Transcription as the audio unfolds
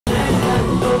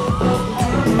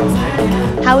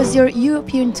How is your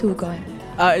European tour going?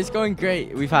 It's going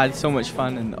great. We've had so much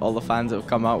fun, and all the fans that have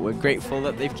come out, we're grateful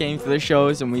that they've came to the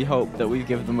shows, and we hope that we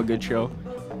give them a good show.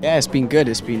 Yeah, it's been good.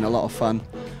 It's been a lot of fun.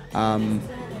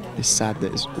 It's sad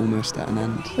that it's almost at an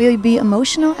end. Will you be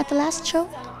emotional at the last show?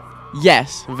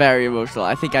 Yes, very emotional.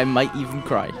 I think I might even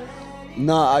cry.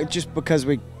 No, just because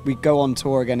we go on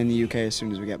tour again in the UK as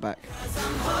soon as we get back.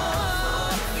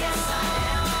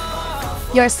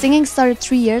 Your singing started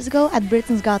 3 years ago at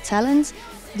Britain's Got Talent.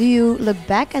 Do you look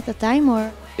back at the time, or?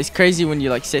 It's crazy when you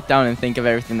like sit down and think of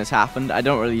everything that's happened. I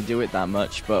don't really do it that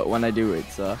much, but when I do,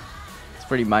 it's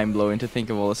pretty mind-blowing to think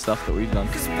of all the stuff that we've done.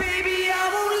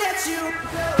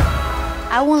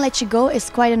 I Won't Let You Go is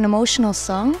quite an emotional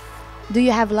song. Do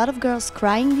you have a lot of girls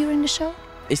crying during the show?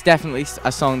 It's definitely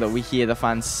a song that we hear the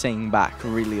fans sing back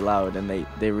really loud, and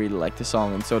they really like the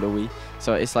song, and so do we.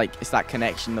 So it's that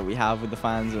connection that we have with the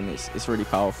fans, and it's really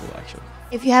powerful actually.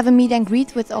 If you have a meet and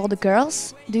greet with all the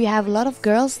girls, do you have a lot of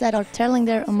girls that are telling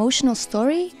their emotional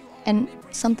story and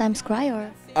sometimes cry,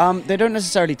 or? They don't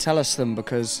necessarily tell us them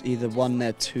because either one,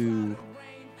 they're too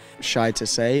shy to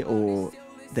say, or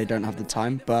they don't have the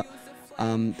time, but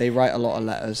they write a lot of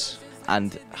letters.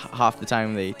 And half the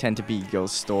time they tend to be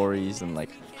girls' stories and like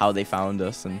how they found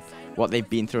us and what they've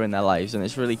been through in their lives, and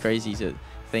it's really crazy to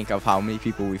think of how many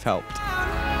people we've helped.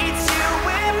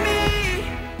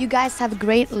 You guys have a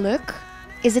great look.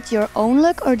 Is it your own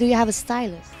look, or do you have a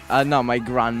stylist? No, my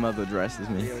grandmother dresses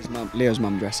me. Leo's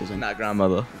mum dresses him. Not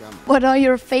grandmother. What are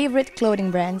your favorite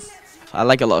clothing brands? I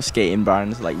like a lot of skating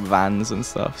brands like Vans and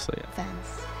stuff, so yeah. Fans.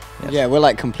 Yes. Yeah, we're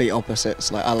like complete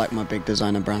opposites. Like I like my big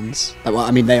designer brands. Like, well,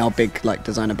 I mean, they are big like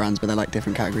designer brands, but they're like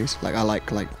different categories. Like I like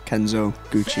Kenzo,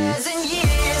 Gucci.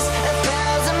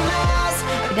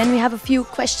 Then we have a few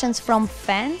questions from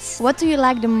fans. What do you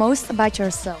like the most about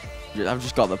yourself? I've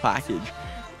just got the package.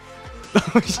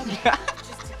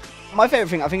 My favorite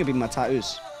thing, I think, would be my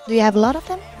tattoos. Do you have a lot of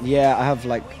them? Yeah, I have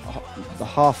like the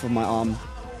half of my arm,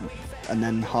 and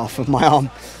then half of my arm.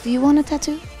 Do you want a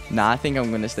tattoo? Nah, I think I'm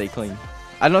gonna stay clean.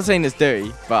 I'm not saying it's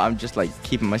dirty, but I'm just like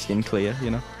keeping my skin clear, you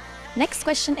know. Next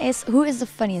question is, who is the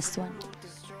funniest one?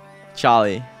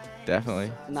 Charlie,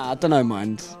 definitely. Nah, I don't know,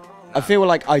 mind. I feel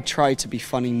like I try to be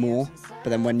funny more,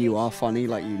 but then when you are funny,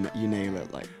 like you nail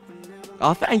it. Like.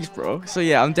 Oh, thanks, bro. So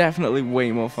yeah, I'm definitely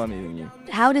way more funny than you.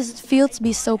 How does it feel to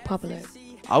be so popular?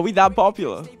 Are we that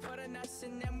popular?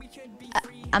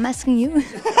 I'm asking you.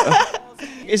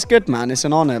 It's good, man. It's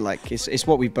an honor. Like it's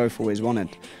what we both always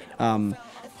wanted.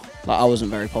 Like I wasn't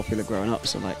very popular growing up,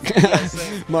 so like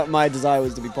my desire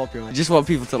was to be popular. I just want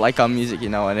people to like our music, you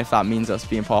know, and if that means us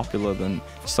being popular, then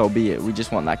so be it. We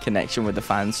just want that connection with the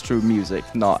fans through music,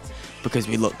 not because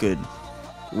we look good,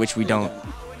 which we don't.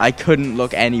 I couldn't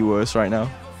look any worse right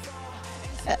now.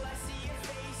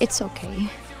 It's okay.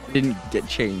 Didn't get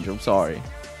changed, I'm sorry.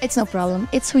 It's no problem.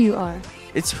 It's who you are.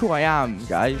 It's who I am,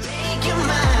 guys.